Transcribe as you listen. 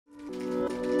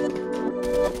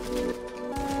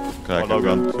Okay, keep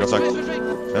going. Go back.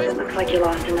 It looks like you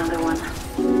lost another one.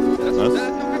 Nice.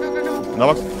 No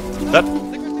box. Dead.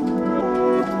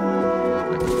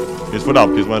 He's full up.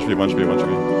 He's 1 HP, 1 HP, 1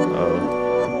 HP.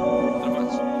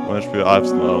 1 HP,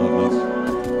 Alps.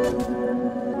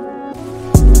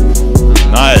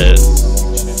 Nice.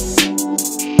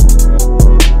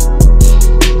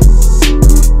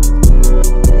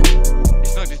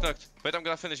 He's knocked. Wait, I'm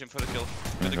gonna finish him for the kill.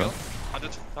 For the kill.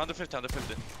 150,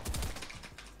 150.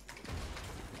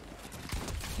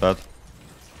 Dead.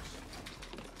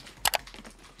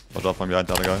 Watch out from behind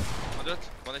the other guy. 100,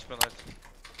 1 HP on right.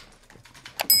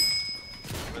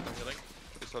 Wait, I'm healing.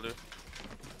 Please hold you.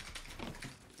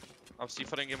 I'm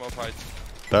C4ing him off height.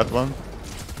 Dead one.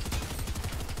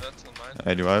 That's on mine.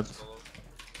 80 right.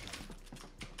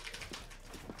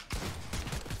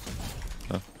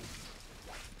 Yeah.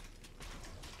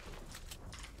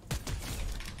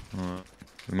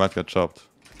 We might get chopped.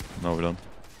 No, we don't.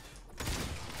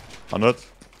 100.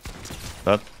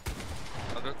 Dead.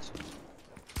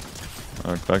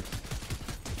 100. Cracked.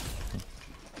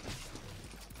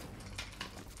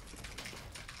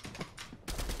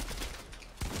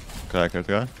 Okay, I killed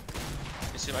the guy.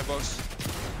 You see my box?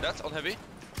 That on heavy?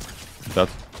 Dead.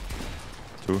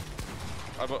 2.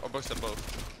 I boxed them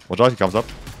both. Watch out, he comes up.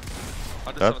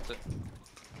 170.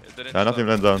 Yeah, not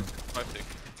even in zone. 5 tick.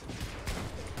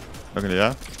 Look in the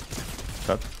air.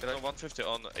 Dead. Get on 150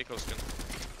 on Echo skin.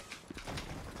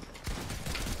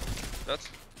 That?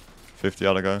 50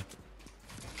 other guy.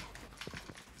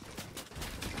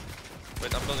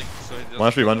 Wait, I'm building so he doesn't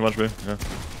 1 HP, kill 1 them. HP. Yeah.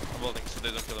 I'm building so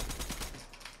they don't kill him.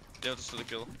 They understood the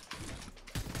kill.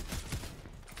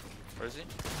 Where is he?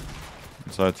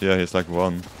 Inside here, he's like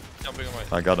 1. Jumping on my.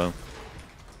 I got him. Alright,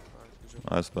 good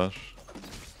job. Nice splash.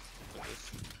 Like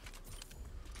this.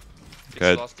 It's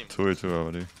Okay, the last team. 2v2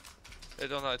 already. They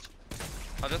don't hide.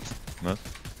 100. Nice.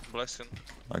 Black skin.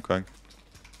 I crank.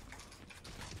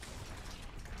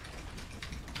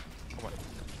 Oh my.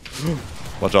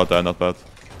 Watch out there, not bad.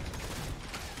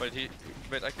 Wait,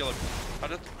 I kill him.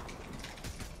 100.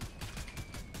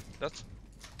 That?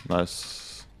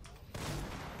 Nice.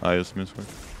 I use music.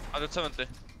 170.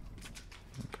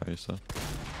 Okay, so.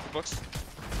 Box.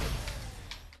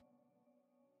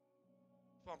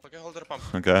 Pump, okay, hold the pump.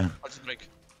 Okay. I'll just break.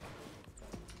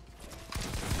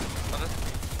 100.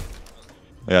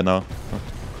 Yeah, no.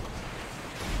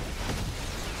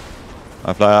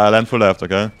 I land full left,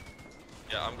 okay?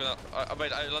 Yeah, I'm gonna.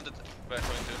 Wait, I landed. Where I'm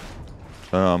going to.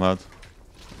 I'm out.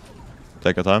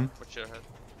 Take your time. Watch your head.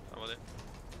 I'm on it.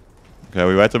 Okay,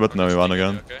 we wait a bit, now we run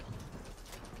again. Okay.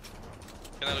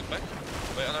 Can I look back?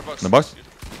 Wait, on our box. In the box?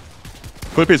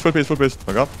 Full piece, full piece, full piece.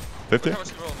 Back up. 50? How much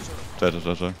can we roll? Check.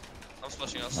 I'm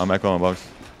splashing us. I'm echo on my box.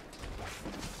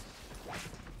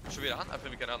 Should we run? I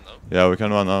think we can run now. Yeah, we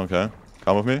can run now, okay.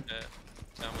 Come with me. Yeah,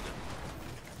 I'm on it.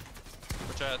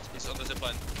 Watch your head. He's on the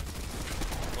zipline.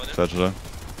 I'm on it. Check.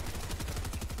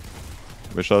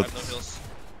 We I shot. have no heals.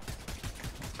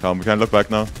 Come, we can look back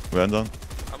now. We're in zone.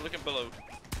 I'm looking below.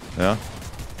 Yeah.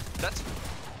 That?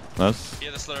 Nice. He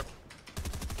had a slurp.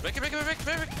 Break it.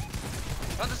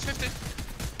 150.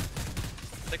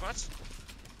 Take much?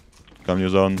 Come new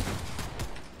zone. We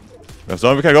have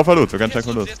zone, we can go for loot. We can check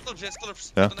for loot. He has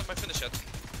slurps. Yeah. I don't have my finish yet.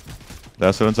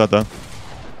 They're still inside there.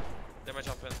 They might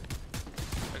jump in.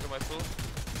 I got my full.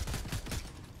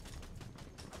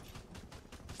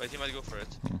 Wait, he might go for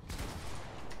it.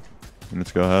 We need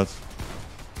to go ahead.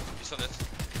 He's on it.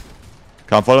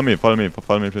 Come, follow me,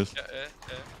 please. Yeah.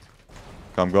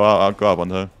 Come, go up on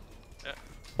the hill. Yeah.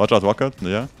 Watch out, rocket.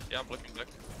 Yeah. Yeah, I'm blocking black.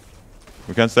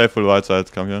 We can stay full right side.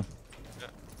 Come here. Yeah.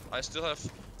 I still have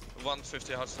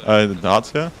 150 hearts. The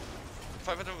hearts here.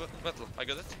 500 metal. I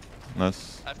got it.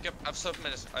 Nice. I've 7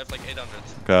 minutes. I have like 800.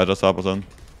 Okay, I just have us on.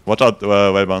 Watch out,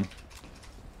 Wayban.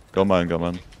 Go mine. Do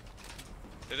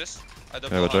this. I don't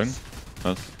Okay, know. we're joining.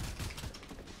 Nice.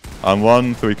 I'm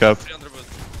 1, 3 cap. 300 wood.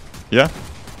 Yeah?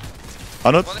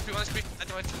 100? 1 HP.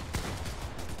 Anyway.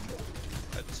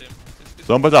 I don't see him.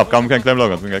 Zone build up. Come, we can claim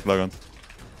Logan.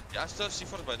 Yeah, I still have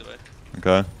C4 by the way.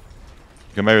 okay.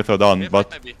 You can maybe throw down, but...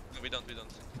 Maybe. No, we don't.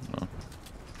 No.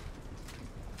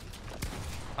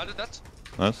 I did that.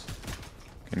 Nice.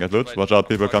 Can get loot. Wait, Watch out,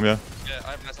 people come here. Yeah,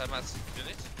 I have mats. You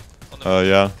need?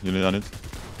 Yeah, I need. I'm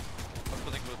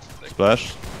putting loot. Like,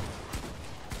 Splash.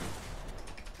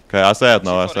 Okay, I say it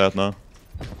now.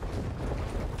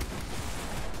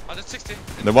 160.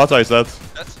 The water is dead.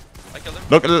 That. I killed him.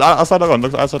 Look, outside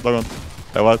Logan.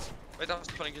 Hey, what? Wait, I'm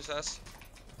spawning his ass.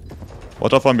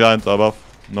 Watch out from behind, above.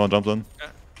 No one jumps in. Yeah.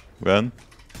 We're in.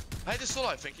 I had a solo,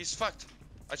 I think. He's fucked.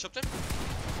 I chopped him.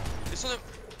 He's on him.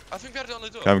 I think we are the only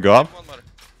two. Can we go up? One more.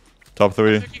 Top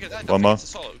 3. I think he can die. One more. It's a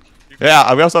solo.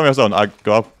 Yeah, we have zone. I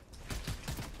go up.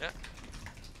 Yeah.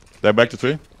 They're back to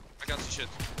 3. I can't see shit.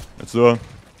 Let's do it.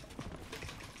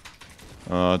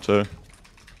 Chill.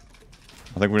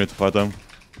 I think we need to fight them.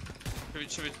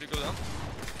 Should we go down?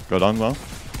 Go down now.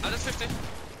 Ah, that's 50.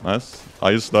 Nice.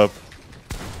 I use slap.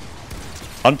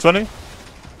 120.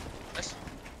 Nice.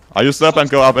 I use slap and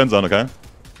go up in zone, okay?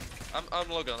 I'm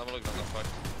low gun, that's fuck.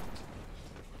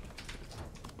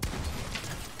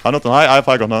 100 on high, I have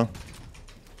high gun now.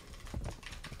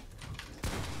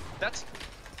 That?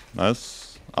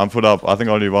 Nice. I'm full up. I think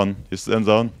only one. He's in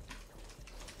zone.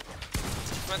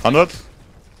 100.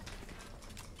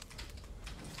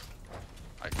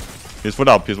 He's full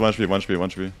up. He's 1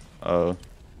 HP.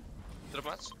 Drop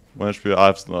mats? 1 HP.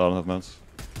 I don't have mats.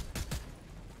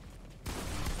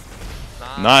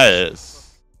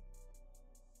 Nice.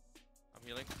 I'm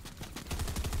healing.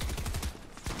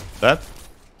 Dead?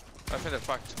 I think they're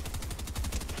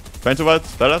fucked. 20 white.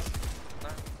 Dead? No.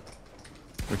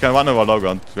 We can run over low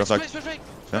ground. We have like. Spray.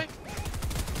 Yeah.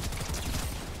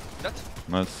 That?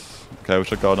 Nice. Okay, we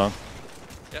should go down.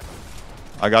 Yeah.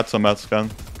 I got some mats. Come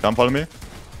follow me.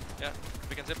 Yeah.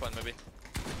 We can zip one maybe.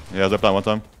 Yeah, zipline one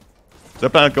time.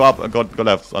 Zipline, go up, go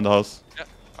left, on the house. Yeah.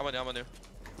 I'm on you.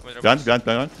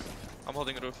 Behind. I'm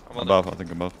holding the roof. Above, I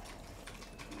think above.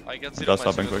 I get 0 Just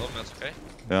mats stopping with quick. all mats, okay?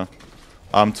 Yeah.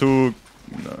 I'm 2,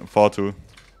 4-2. Okay.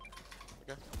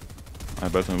 I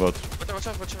bet on both. Watch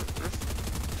out, roof.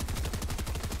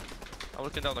 I'm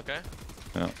looking down, okay?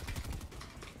 Yeah.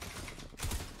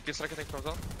 Get strike attack from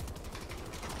zone.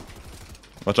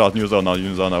 Watch out, new zone now.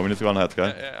 We need to run ahead,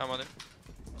 okay? Yeah, I'm on it.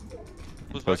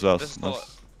 Who's Close back? us. This is still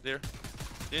Nice. there.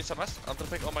 You need some mats? I'm gonna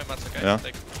pick all my mats, okay? Yeah.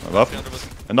 Take Above. 300 wood.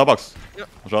 In the box. Yeah.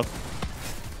 Watch out.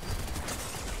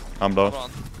 I'm low. I'm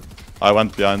on. I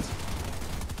went behind.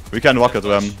 We can walk Yeah, it to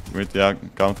them. flash. We need, yeah,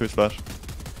 come 3 splash.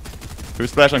 3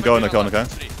 splash and go in the corner, okay?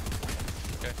 3.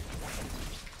 Okay.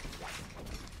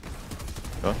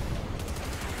 Go.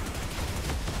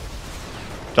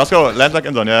 Just go, land like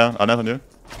in zone, yeah. I'll net on you.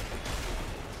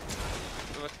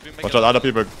 We make Watch it out, up. other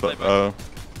people Play back.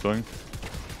 doing.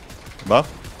 Buff?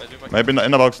 Wait, we make Maybe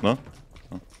in the box, no?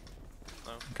 No.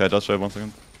 Okay, just wait 1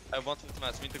 second. I have 150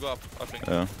 mats. We need to go up, I think.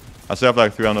 Yeah. I still have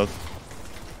like 300. Okay.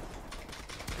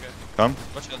 Come.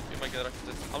 Watch out, you might get rocked.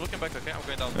 I'm looking back, okay? I'm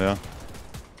going down. Yeah.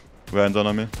 We're in zone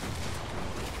on me.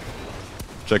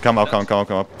 Jay, come up.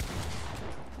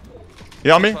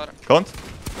 You on me? Count?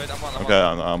 Wait, I'm on. Okay,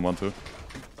 I'm 1 too.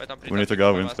 Wait, I'm pretty We need to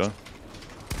down. go,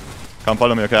 Come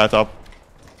follow me, okay, I top.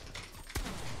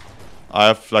 I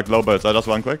have like low builds, I just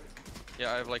run quick.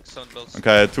 Yeah, I have like 7 builds.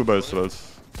 Okay, 2 builds. Wait.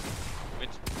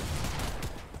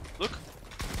 Look.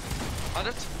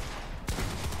 100.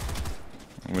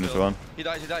 We need to run. He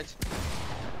died.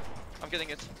 I'm getting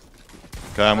it.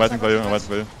 Okay, I'm waiting for you.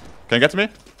 Can you get to me?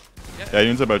 Yeah, Yeah, you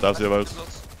need to build, I have 0 builds.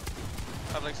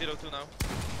 I have like 0-2 now.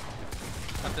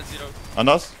 I'm dead 0. And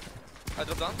us? I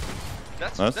drop down.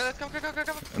 That's Nice. Come. In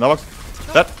the box.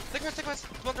 No, Dead. Take mats.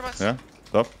 One more mats. Yeah,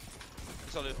 stop.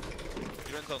 Solid.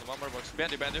 You're in zone. One more box.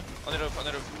 Behind you. On the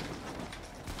roof.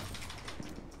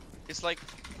 It's like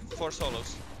 4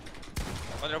 solos.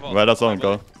 On your wall. Where does zone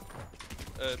go?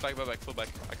 Back. Full back.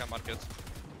 I can mark it.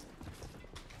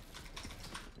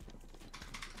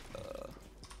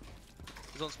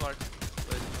 Zone's marked.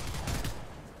 Wait.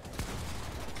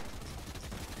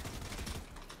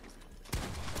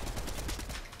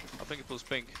 I think it pulls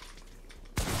pink.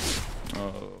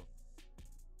 Oh.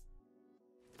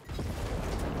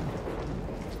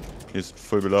 He's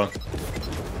full below.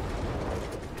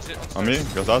 Is it On me,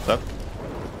 goes out, tap.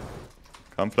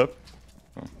 Come, flip.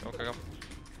 Okay, come.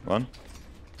 1.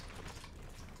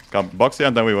 Come, box here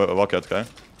and then we walk it, okay?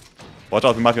 Watch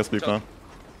out, we might get sleep now.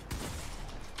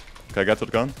 Okay, get to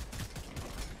the gun.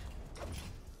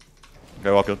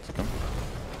 Okay, walk it, come.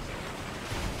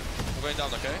 I'm going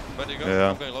down, okay? Where do you go? Yeah,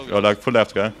 I'm going low. go like full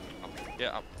left, okay?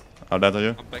 Yeah, I'll land on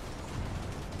you. I'm back.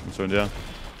 I'm soon, yeah.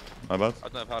 My bad. I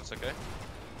don't have hearts, okay?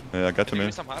 Yeah, get to Can you give me.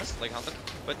 me some hearts? Like 100?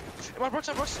 But. One box!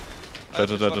 I'm going.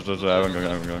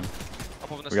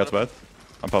 Up over the We got step. wet.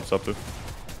 I'm pops up too.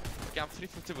 Yeah, I'm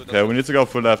 350 wood. Okay, we need to go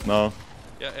full left now.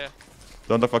 Yeah.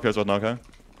 Don't look for kills right now, okay?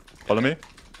 Follow me?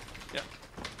 Yeah.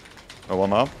 Oh, one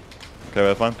more up. Okay,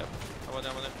 we're fine. Yeah. I'm on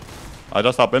it. I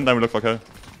just hop in, then we look for kill.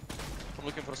 I'm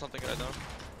looking for something right now.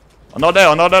 Oh, not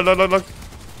there, look.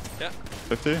 Yeah.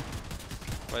 50. Wait,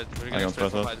 we're I going can straight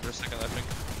press for up. for a second, I think.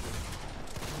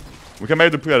 We can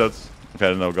make the pre-edits.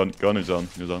 Okay, no, go new zone.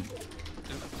 Maybe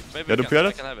Yeah, we the can. I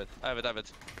pre-edit? can have it. I have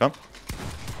it. Come.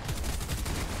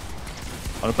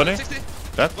 120? 60.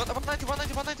 Dead?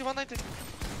 190.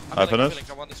 I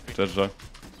finished. I'm on the screen.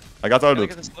 I got all Can I loot.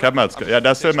 get this Cap loot? mats. I'm Yeah,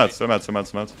 there's still just mats. I'm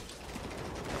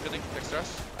getting.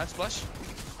 have splash.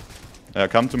 Yeah,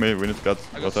 come to me. We need to get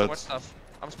I got so outside. much stuff.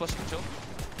 I'm splashing, chill.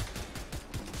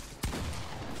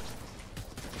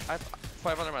 I have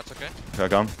 500 mats, okay? Okay,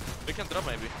 come. We can drop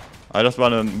maybe. I just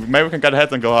wanna. Maybe we can get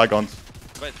ahead and go high guns.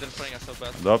 Wait, they're spraying us so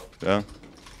bad. Drop, yeah.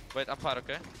 Wait, I'm far,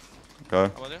 okay?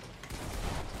 Okay. I'm on you.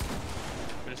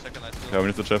 Finish second light. Okay, we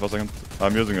need to chill for a second.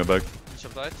 I'm using a back.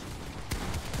 Shove light.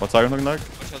 What's Siren looking like?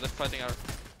 Watch out, they're fighting our...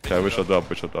 Okay, we should drop,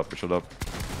 we should drop, we should drop.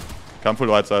 Come full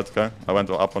right side, okay? I went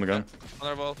up one again. On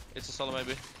our wall, it's a solo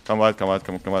maybe. Come right, come right,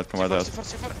 come right ahead.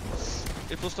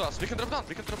 C4. It pulls to us. We can drop down,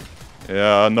 we can drop.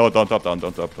 Yeah, no, don't drop down,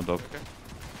 don't drop. Okay.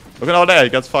 Look at over there, he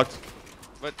gets fucked.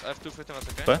 Wait, I have 250 mats,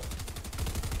 okay? Okay?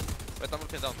 Wait, I'm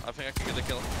looking down. I think I can get the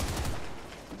kill.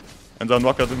 And then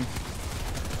rocket him.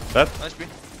 Dead? Nice B.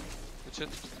 Good shit.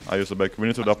 I use the back. We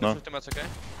need to drop now. 250 mats, okay?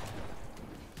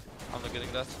 I'm not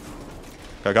getting that.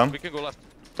 Okay, come. We can go left.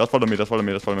 Just follow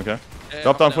me, okay? Yeah,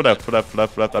 Drop I'm down on for there,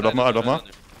 left. I drop more,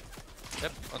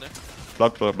 Yep, on there.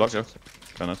 Block, yeah.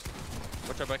 Okay, nice.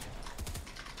 Watch our back.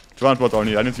 200 volts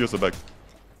only, I need to use the back.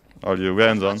 Oh, you we're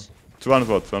in zone. 200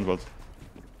 volts.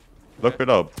 Look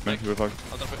below. Make you fuck.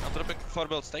 I'm dropping 4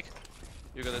 builds, take.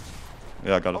 You got it.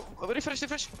 Yeah, I got it. Oh,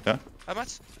 refresh. Yeah? I'm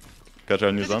at. Catch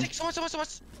a new zone. So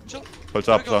much. Chill. Pulse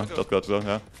up, Go. just go,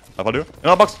 yeah. I follow you. In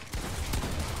our box!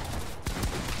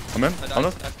 I'm in, I died. on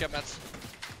it. I've kept mats.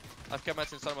 I've kept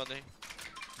mats in Sarmadi.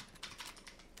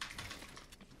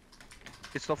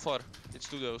 It's top 4. It's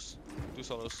 2 those. 2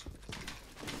 solos.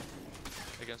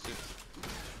 Against you.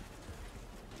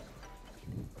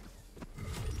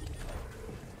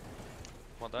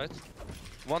 One died.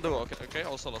 One duo, okay,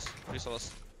 all solos. 3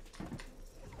 solos.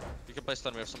 You can play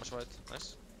stun, we have so much white.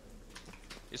 Nice.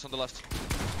 He's on the left.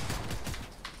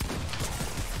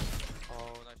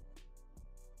 Oh, nice.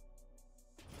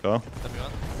 Go. Let me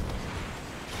on.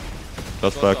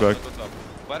 Just Go back. top, go top.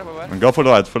 Where? And go for the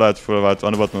right.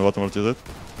 On the bottom, what is it?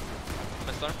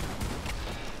 Nice turn.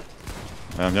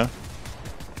 Yeah.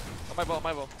 On my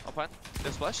ball. I'm fine.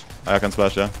 There's splash. I can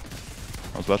splash, yeah.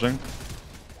 I'm splashing.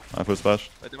 I full splash.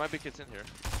 Wait, there might be kids in here.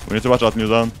 We need to watch out new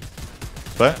zone.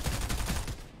 Play.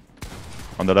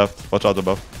 On the left, watch out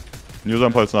above. New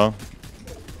zone pulse now.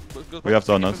 Good We have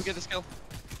zone now. We get this kill.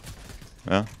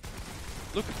 Yeah.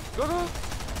 Look, go!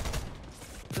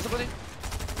 There's somebody.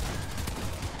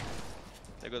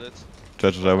 They got it.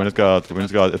 Judge, we need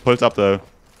to guard. It pulls up there.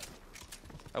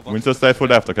 We need to stay full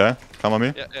left, okay? Come on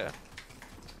me. Yeah.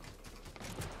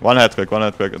 One head quick,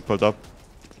 it pulls up.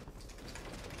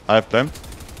 I have claimed.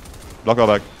 Block our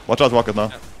back. Watch out, rocket now.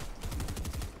 Yeah.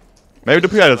 Maybe the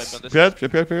period.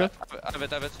 I have it.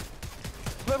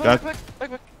 Back.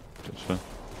 Sure.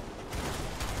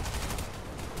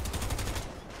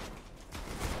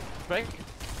 Break.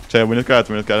 Jay, we need to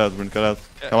get out.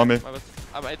 Yeah, Come on me. my bad.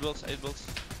 I'm 8 builds.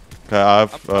 Okay, I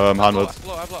have I'm 100.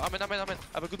 low. I'm in. I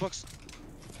have a good box.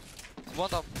 One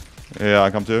down. Yeah, I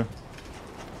come too.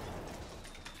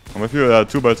 I'm with you,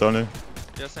 2 bullets only.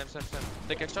 Yeah, same.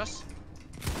 Take extras.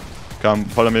 Come,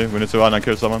 follow me. We need to run and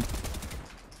kill someone.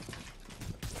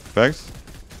 Thanks.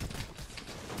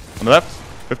 On the left,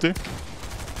 50.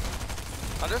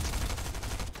 100.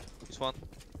 He's one.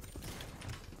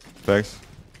 Thanks.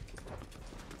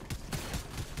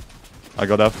 I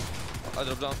got up. I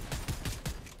drop down.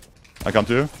 I come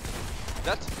to you.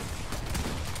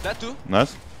 That too.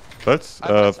 Nice. Bullets?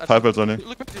 5 bullets only.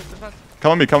 Look at you.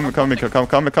 Come on me,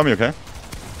 okay?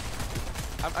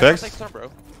 I'm Thanks. take turn,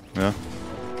 bro. Yeah.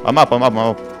 I'm up.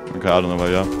 Okay, I don't know where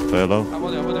you are. Say hello. I'm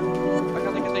on there. I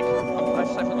can't take a take. I have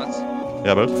 7 mats.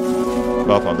 Yeah, but.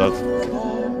 Go on that.